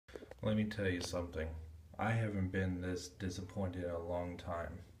Let me tell you something. I haven't been this disappointed in a long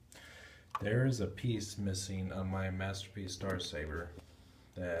time. There is a piece missing on my Masterpiece Star Saber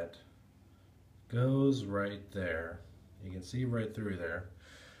that goes right there. You can see right through there.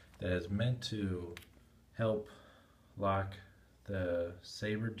 That is meant to help lock the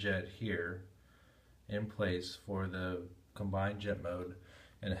Saber jet here in place for the combined jet mode,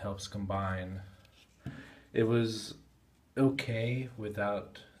 and it helps combine. It was okay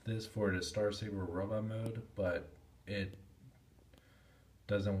without this for the Star Saber robot mode, but it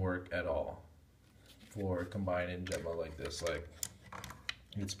doesn't work at all for combining jet mode like this. Like,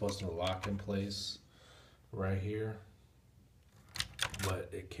 it's supposed to lock in place right here, but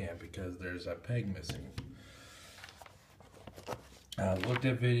it can't because there's a peg missing. I looked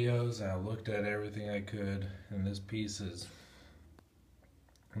at videos, I looked at everything I could, and this piece is,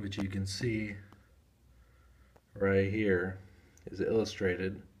 which you can see right here, is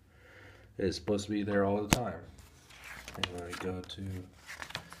illustrated. It's supposed to be there all the time. And when we go to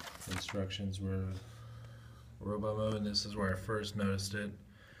instructions, we're robot mode, and this is where I first noticed it,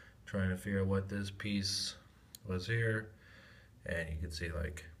 trying to figure out what this piece was here. And you can see,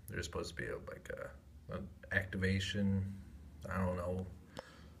 like, there's supposed to be an activation, I don't know,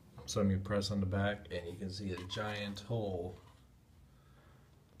 something you press on the back, and you can see a giant hole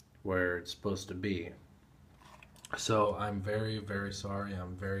where it's supposed to be. So I'm very, very sorry.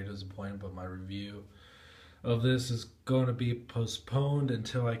 I'm very disappointed, but my review of this is going to be postponed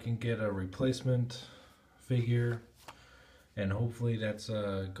until I can get a replacement figure, and hopefully that's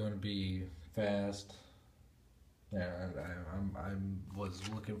going to be fast. And I was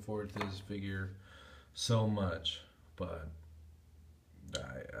looking forward to this figure so much, but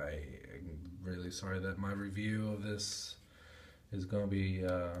I'm really sorry that my review of this is going to be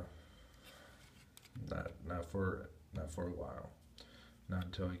not for a while. Not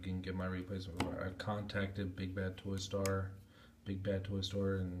until I can get my replacement. I contacted Big Bad Toy Store,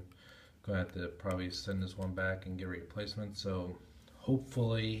 and gonna have to probably send this one back and get a replacement. So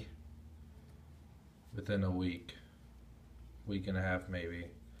hopefully within a week and a half maybe,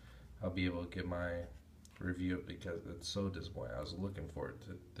 I'll be able to get my review, because it's so disappointing. I was looking forward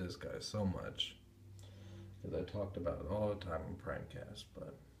to this guy so much because I talked about it all the time on Primecast,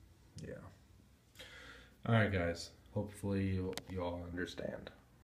 but yeah. Alright guys, hopefully you all understand.